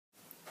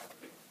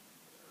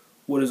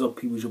What is up,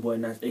 people? It's your boy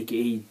NATZ,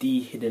 aka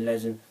the Hidden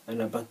Legend,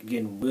 and I'm back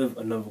again with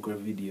another great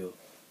video.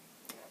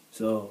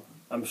 So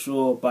I'm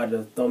sure by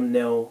the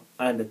thumbnail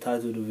and the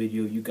title of the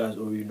video, you guys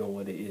already know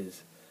what it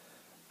is.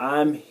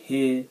 I'm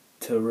here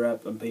to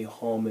rap and pay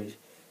homage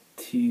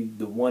to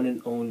the one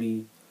and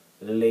only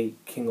late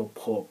King of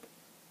Pop,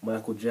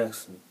 Michael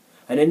Jackson.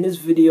 And in this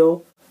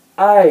video,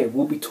 I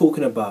will be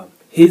talking about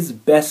his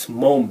best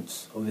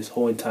moments of his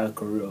whole entire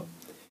career.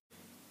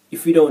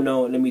 If you don't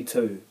know, let me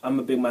tell you, I'm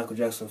a big Michael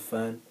Jackson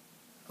fan.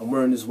 I'm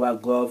wearing this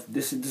white glove.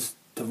 This is just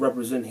to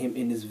represent him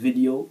in this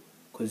video,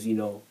 because you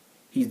know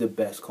he's the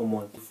best. Come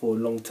on, for a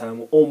long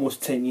time,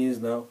 almost 10 years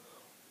now,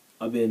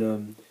 I've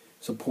been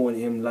supporting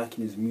him,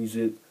 liking his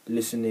music,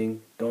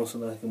 listening,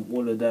 dancing like him,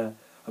 all of that.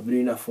 I've been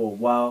doing that for a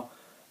while,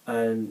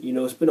 and you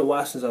know it's been a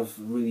while since I've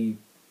really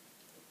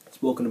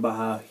spoken about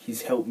how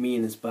he's helped me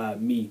and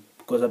inspired me,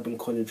 because I've been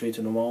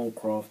concentrating on my own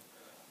craft.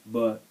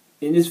 But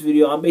in this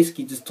video, I'm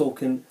basically just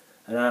talking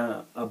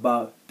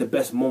about the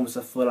best moments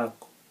I feel like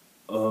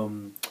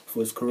for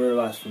his career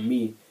wise for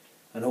me,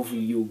 and hopefully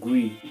you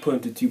agree. Put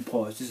into two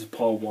parts. This is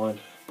part one.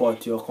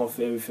 Part two, I can't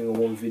fit everything in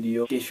one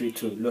video. Get straight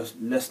to it.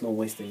 Let's not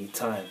waste any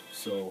time.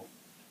 So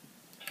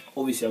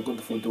obviously I got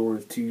the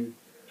Fedora too.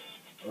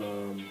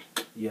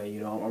 Yeah, you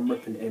know, I'm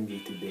repping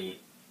MJ today.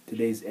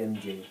 Today's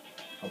MJ.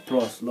 And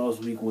plus last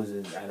week was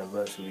his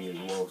anniversary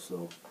as well,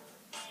 so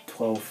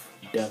 12th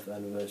death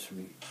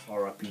anniversary.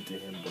 RIP to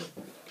him. But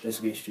let's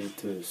get straight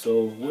to it.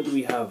 So what do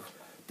we have?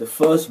 The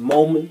first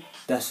moment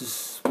that's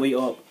just straight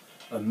up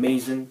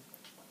amazing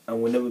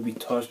and will never be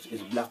touched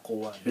is Black or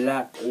White.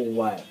 Black or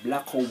White.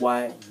 Black or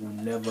White will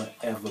never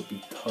ever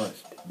be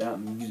touched. That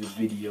music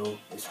video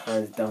is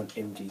hands down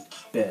MJ's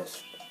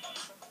best.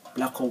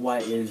 Black or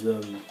White is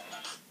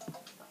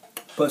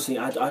personally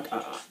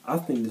I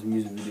think this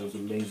music video is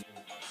amazing,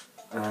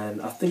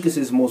 and I think it's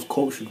his most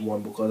cultured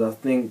one, because I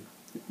think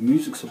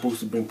music's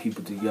supposed to bring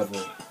people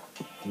together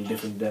from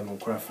different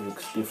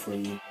demographics,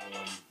 different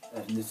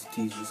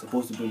ethnicities. It's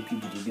supposed to bring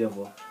people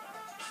together,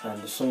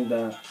 and the song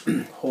that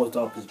holds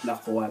up is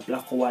Black or White.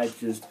 Black or White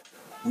just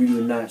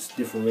reunites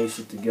different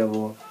races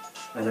together,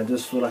 and I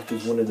just feel like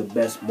it's one of the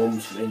best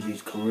moments of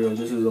MJ's career.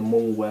 This is a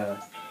moment where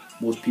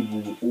most people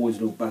will always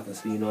look back and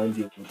say, you know,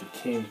 MJ was the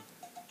king,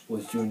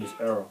 was during this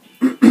era.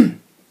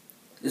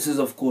 This is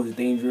of course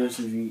dangerous.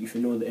 If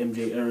you know the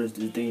MJ eras,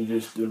 there's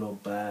Dangerous, Still or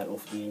Bad,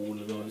 of all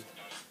of those.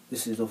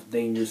 This is of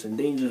Dangerous, and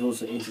Dangerous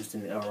was an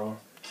interesting era.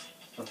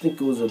 I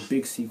think it was a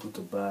big sequel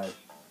to Bad.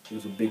 It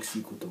was a big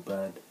sequel to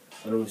Bad.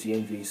 And obviously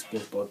MJ's skin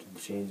started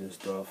to change and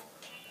stuff.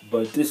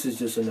 But this is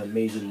just an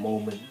amazing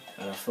moment,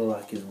 and I feel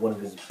like it's one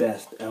of his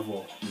best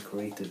ever he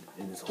created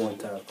in his whole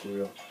entire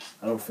career.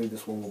 I don't think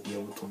this one will be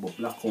able to, but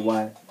Black or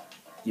White,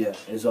 yeah,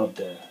 it's up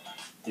there.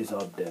 It's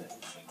up there.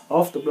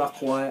 After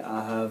Black or White,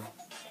 I have,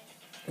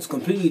 it's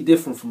completely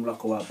different from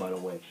Black or White, by the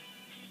way.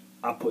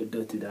 I put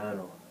Dirty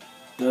Diana.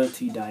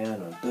 Dirty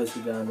Diana. Dirty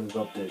Diana is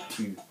up there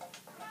too.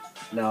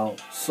 Now,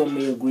 some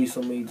may agree,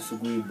 some may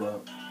disagree,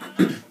 but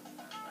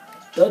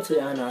Dirty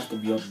Diana has to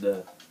be up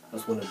there.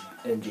 That's one of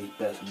MJ's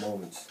best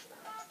moments,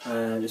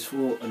 and it's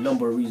for a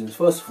number of reasons.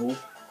 First of all,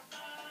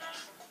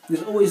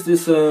 there's always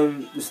this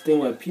this thing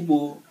where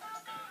people,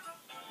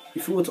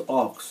 if you were to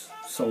ask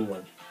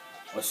someone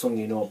a song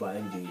you know about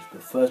MJ, the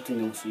first thing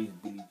they'll say is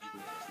Billie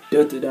Jean.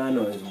 Dirty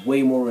Diana is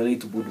way more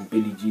relatable than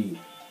Billie Jean.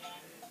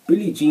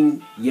 Billie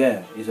Jean,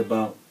 yeah, is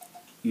about,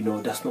 you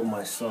know, that's not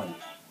my son.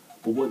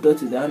 But what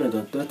Dirty Diana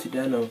does, Dirty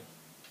Diana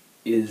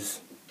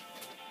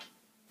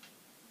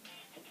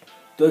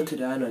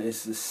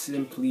is a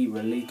simply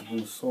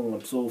relatable song.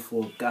 And so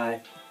for a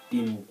guy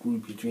dealing with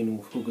groupies, dealing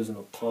with hookers in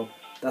a club,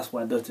 that's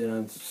why Dirty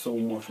Diana is so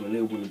much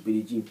relatable to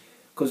Billie Jean.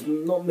 Because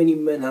not many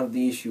men have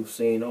the issue of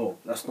saying, oh,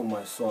 that's not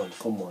my son,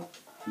 come on.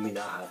 I mean,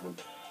 I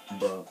haven't.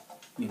 But,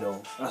 you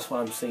know, that's why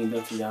I'm saying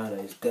Dirty Diana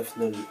is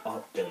definitely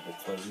up there,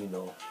 because, you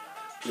know,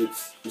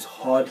 it's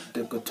hard,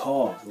 the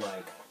guitar,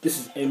 like, this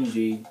is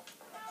MJ,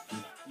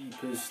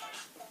 deepest,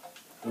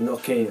 well,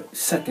 okay,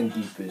 second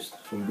deepest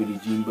from Billie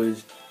Jean,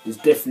 but it's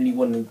definitely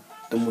one of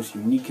the most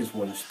uniquest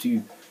ones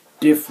too.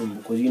 Different,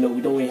 because you know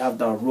we don't really have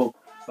that rock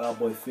bad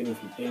boy feeling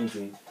from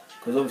MJ,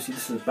 because obviously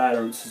this is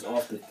better. This is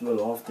after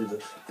Thriller, after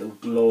the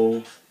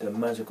glow, the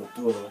magic of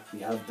Thriller. We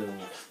have the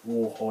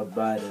raw hard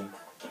bad, and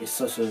it's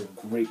such a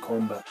great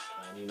comeback.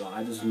 And, you know,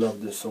 I just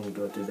love this song,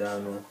 Dirty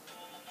Diana.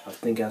 I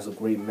think it has a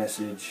great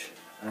message,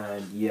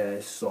 and yeah,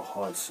 it's a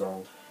hard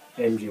song.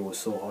 MJ was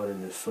so hard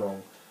in this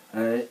song.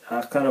 And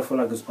I kind of feel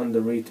like it's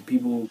underrated.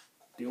 People,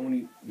 they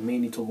only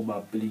mainly talk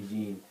about Billie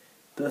Jean.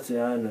 Dirty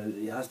Diana,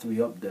 it has to be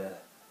up there.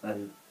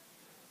 And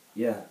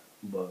yeah,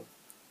 but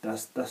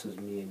that's just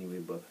me anyway.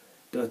 But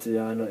Dirty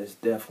Diana is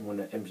definitely one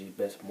of MJ's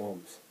best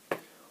moments.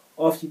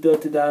 After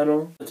Dirty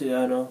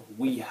Diana,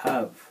 we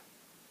have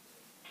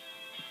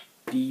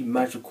the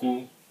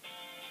magical,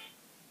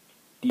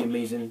 the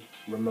amazing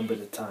Remember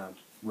the Time.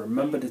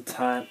 Remember the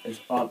Time is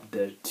up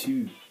there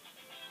too.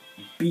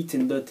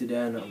 Beating Dirty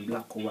Diana and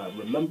Black or White.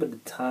 Remember the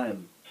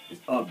Time is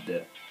up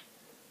there.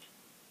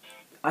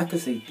 I could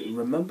say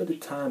Remember the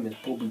Time is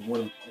probably one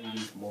of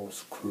MJ's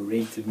most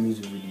creative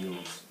music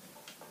videos.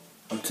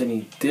 I'm telling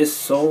you, this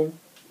song,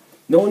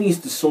 not only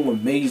is the song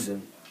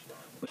amazing,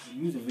 but the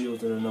music video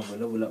is on another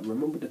level. Like,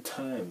 remember the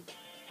time,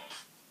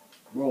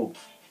 bro.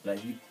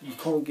 Like, you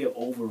can't get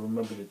over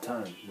remember the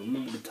time.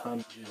 Remember the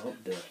time is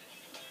up there.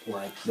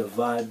 Like, the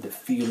vibe, the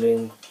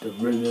feeling, the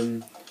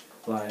rhythm,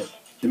 like,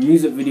 the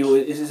music video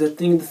is a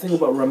thing. The thing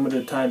about remember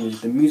the time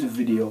is the music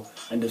video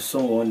and the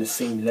song are on the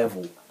same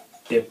level.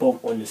 They're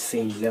both on the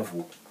same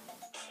level.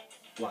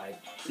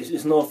 Like,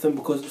 it's not a thing,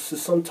 because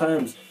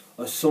sometimes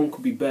a song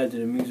could be better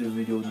than the music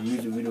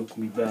video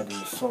can be better than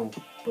the song.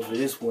 But for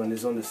this one,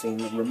 it's on the same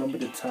level. Remember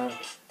the time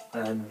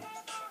and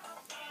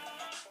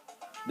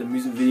the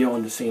music video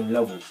on the same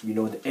level. You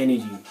know, the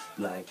energy.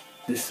 Like,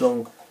 this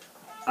song,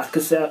 I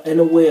could say, in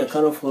a way, I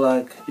kind of feel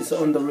like it's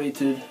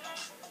underrated.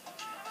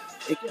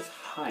 It gets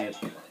hype,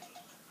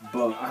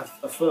 but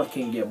I feel like it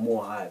can get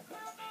more hype,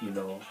 you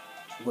know,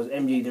 because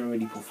MJ didn't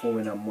really perform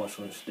it that much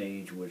on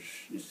stage,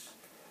 which is,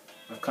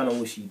 I kind of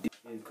wish he did,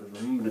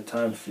 because remember the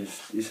time,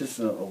 it's just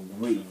a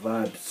great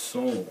vibe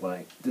song.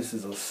 Like, this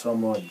is a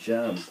summer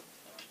jam.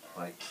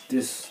 Like,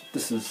 this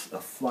is a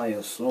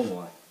fire song.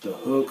 Like, the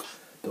hook,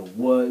 the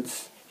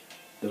words,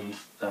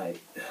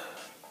 like,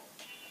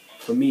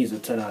 for me it's a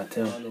 10 out of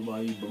 10. I don't know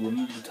about you, but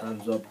remember the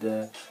time's up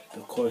there.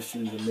 The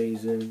costume's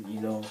amazing, you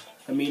know.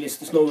 I mean,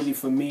 it's not really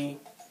for me.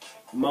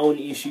 My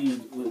only issue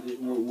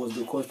was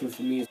the costume.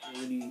 For me, it's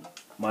not really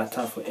my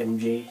type for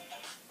MJ.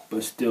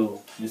 But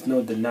still, there's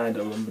no denying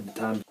that remember the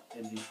time.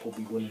 MJ is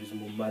probably one of his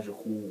more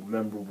magical,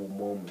 memorable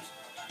moments.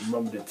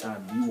 Remember the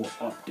time, you were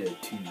up there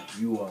too.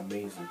 You were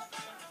amazing.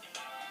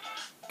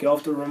 Okay,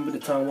 after remember the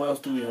time, what else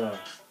do we have?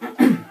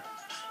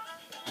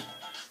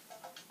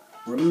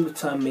 Remember the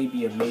time may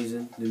be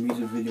amazing. The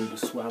music video, the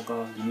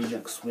swagger, the New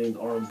Jack Swing,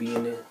 R&B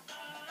in it.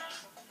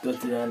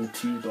 Dirty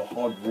Attitude, the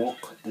hard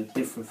rock, the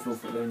different feel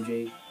for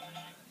MJ.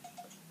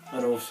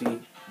 And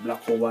obviously,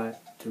 Black or White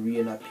to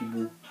reunite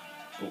people.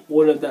 But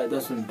all of that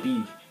doesn't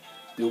beat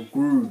the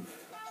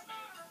groove,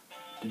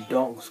 the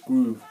dance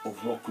groove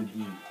of Rock With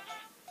You.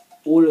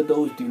 All of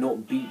those do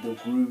not beat the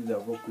groove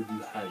that Rock With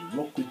You has.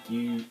 Rock With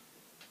You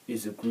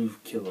is a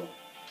groove killer.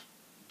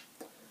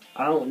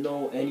 I don't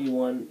know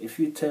anyone, if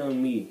you tell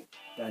me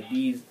that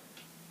these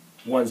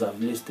ones I've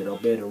listed are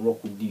better than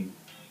Rock With You,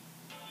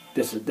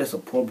 that's a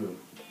problem.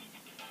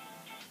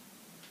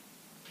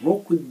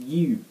 Rock With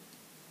You.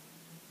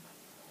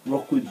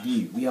 Rock With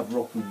You. We have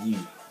Rock With You.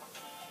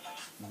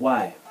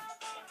 Why?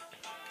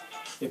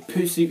 It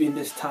puts you in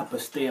this type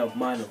of state of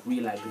mind of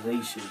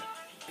relaxation.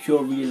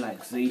 Pure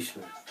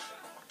relaxation.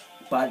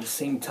 But at the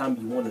same time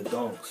you want to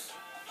dance.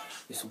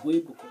 It's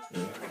weird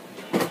because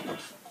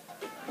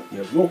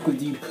Rock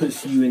With You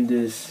puts you in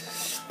this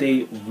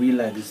state of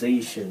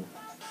relaxation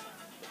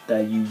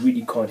that you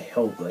really can't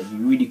help. Like, you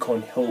really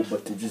can't help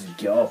but to just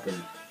get up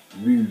and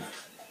move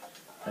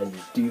and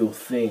just do your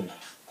thing.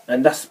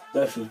 And that's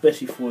special,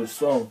 especially for a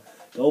song.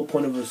 The whole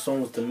point of a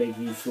song is to make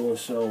you feel a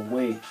certain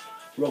way.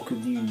 Rock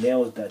With You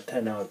nails that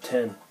 10 out of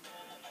 10.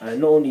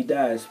 And not only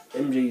that, it's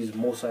MJ's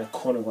most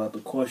iconic, like the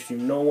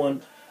costume. No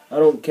one, I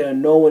don't care,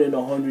 no one in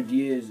 100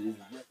 years is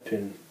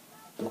repping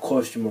the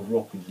costume of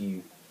Rock With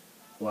You.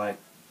 Like,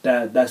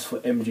 that's for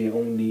MJ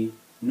only,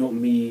 not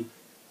me.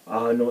 I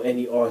don't know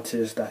any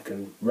artist that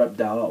can rep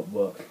that up,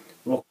 but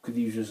Rock With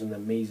You is just an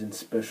amazing,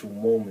 special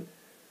moment.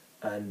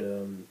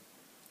 And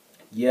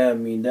yeah, I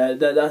mean,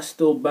 that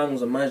still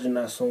bangs. Imagine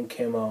that song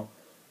came out,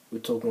 we're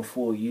talking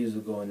 4 years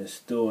ago, and it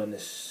still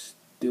is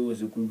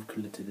a groove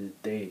killer to this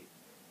day.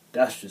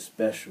 That's just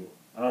special.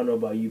 I don't know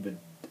about you, but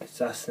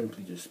that's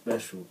simply just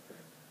special.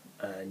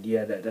 And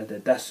yeah,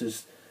 that's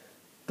just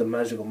the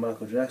magic of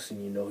Michael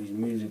Jackson. You know, his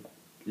music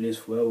lives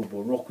forever.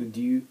 But Rock With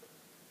You,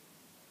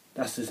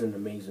 that's just an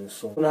amazing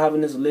song. When I have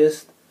in this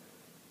list,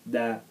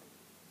 that,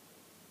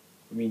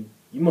 I mean,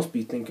 you must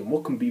be thinking,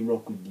 what can be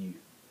Rock With You?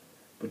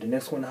 But the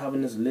next one I have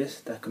in this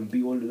list that can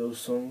beat all of those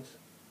songs,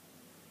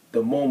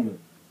 The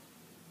Moment,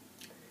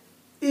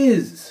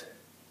 is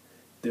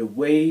The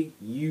Way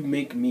You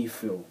Make Me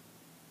Feel.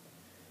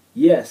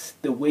 Yes,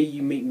 The Way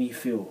You Make Me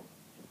Feel.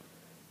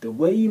 The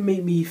Way You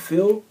Make Me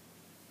Feel,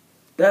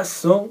 that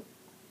song.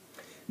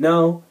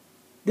 Now,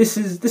 this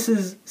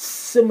is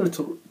similar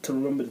to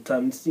Remember the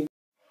Time. See,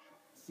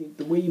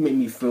 The Way You Make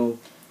Me Feel,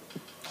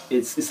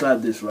 it's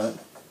like this, right?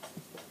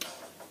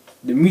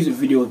 The music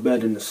video is better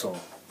than the song.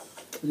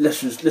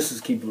 Let's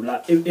just keep it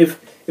like, if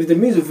the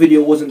music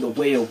video wasn't the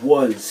way it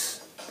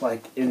was,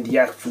 like in the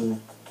actual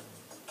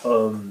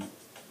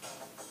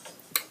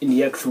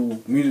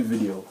music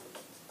video,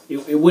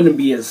 it wouldn't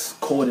be as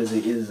cold as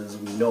it is, as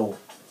we know.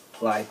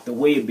 Like the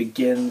way it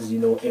begins, you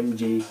know,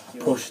 MJ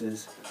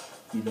pushes,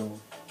 you know,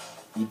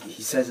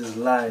 he says his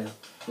line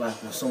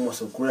like with so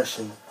much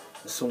aggression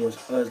and so much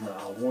urge,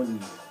 like I want you,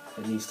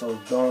 and he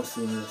starts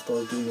dancing and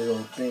starts doing his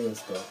own thing and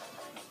stuff.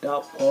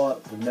 That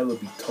part will never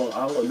be taught.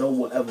 I don't know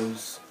what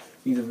else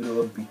music video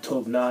will be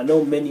taught. Now I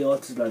know many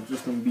artists like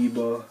Justin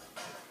Bieber,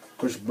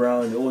 Chris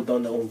Brown, they all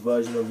done their own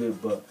version of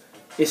it, but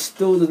it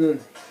still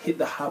doesn't hit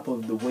the hype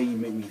of The Way You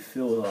Make Me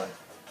Feel. Like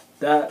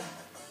that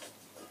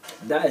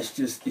is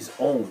just its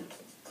own.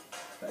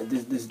 Like,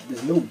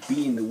 there's no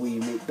beating the way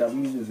you make that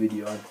music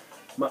video. And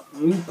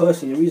me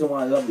personally, the reason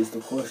why I love it is the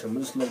costume. I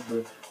just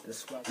love the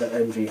swag that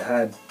MJ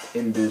had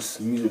in this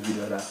music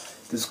video. That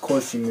this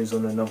costume is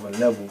on another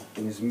level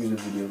in his music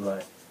video.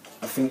 Like,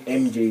 I think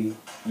MJ,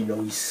 you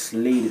know, he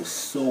slayed it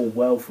so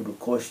well for the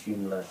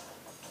costume. Like,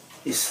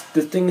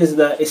 the thing is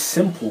that it's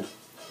simple.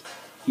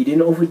 He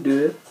didn't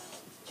overdo it.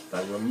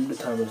 Like, remember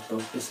the time and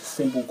stuff. It's a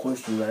simple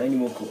costume. Like,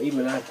 anyone could,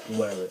 even I can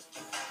wear it.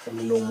 On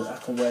the normal, I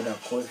can wear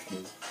that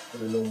costume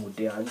on a normal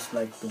day. I just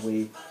like the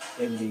way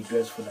MJ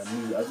dressed for that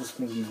music. I just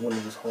think he's one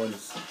of his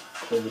hardest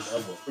clothing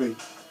ever.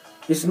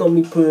 It's not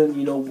me putting,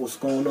 you know, what's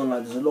going on.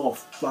 Like, there's a lot of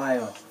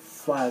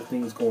fire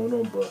things going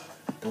on, but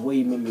the way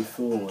he made me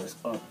feel is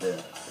up there.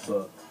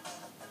 But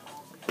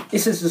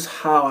this is just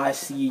how I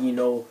see, you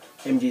know,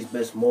 MJ's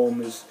best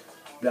moments.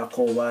 Black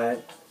or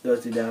White,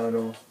 Dirty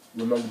Down,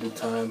 Remember the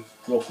Time,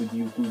 Rock With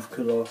You, Groove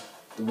Killer,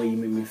 the way you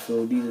make me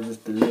feel. These are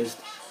just the list.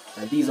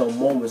 And these are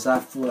moments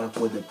I feel like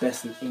were the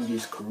best in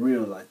MJ's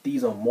career. Like,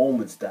 these are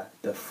moments that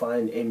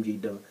define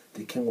MJ,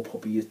 the king of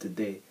pop he is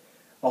today.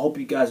 I hope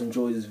you guys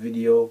enjoyed this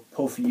video.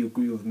 Hopefully you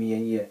agree with me.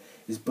 And yeah,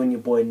 it's been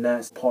your boy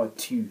NATZ part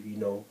 2, you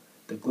know.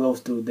 The glow's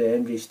still there,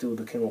 MJ's still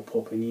the king of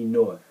pop, and you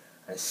know it.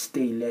 And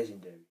stay legendary.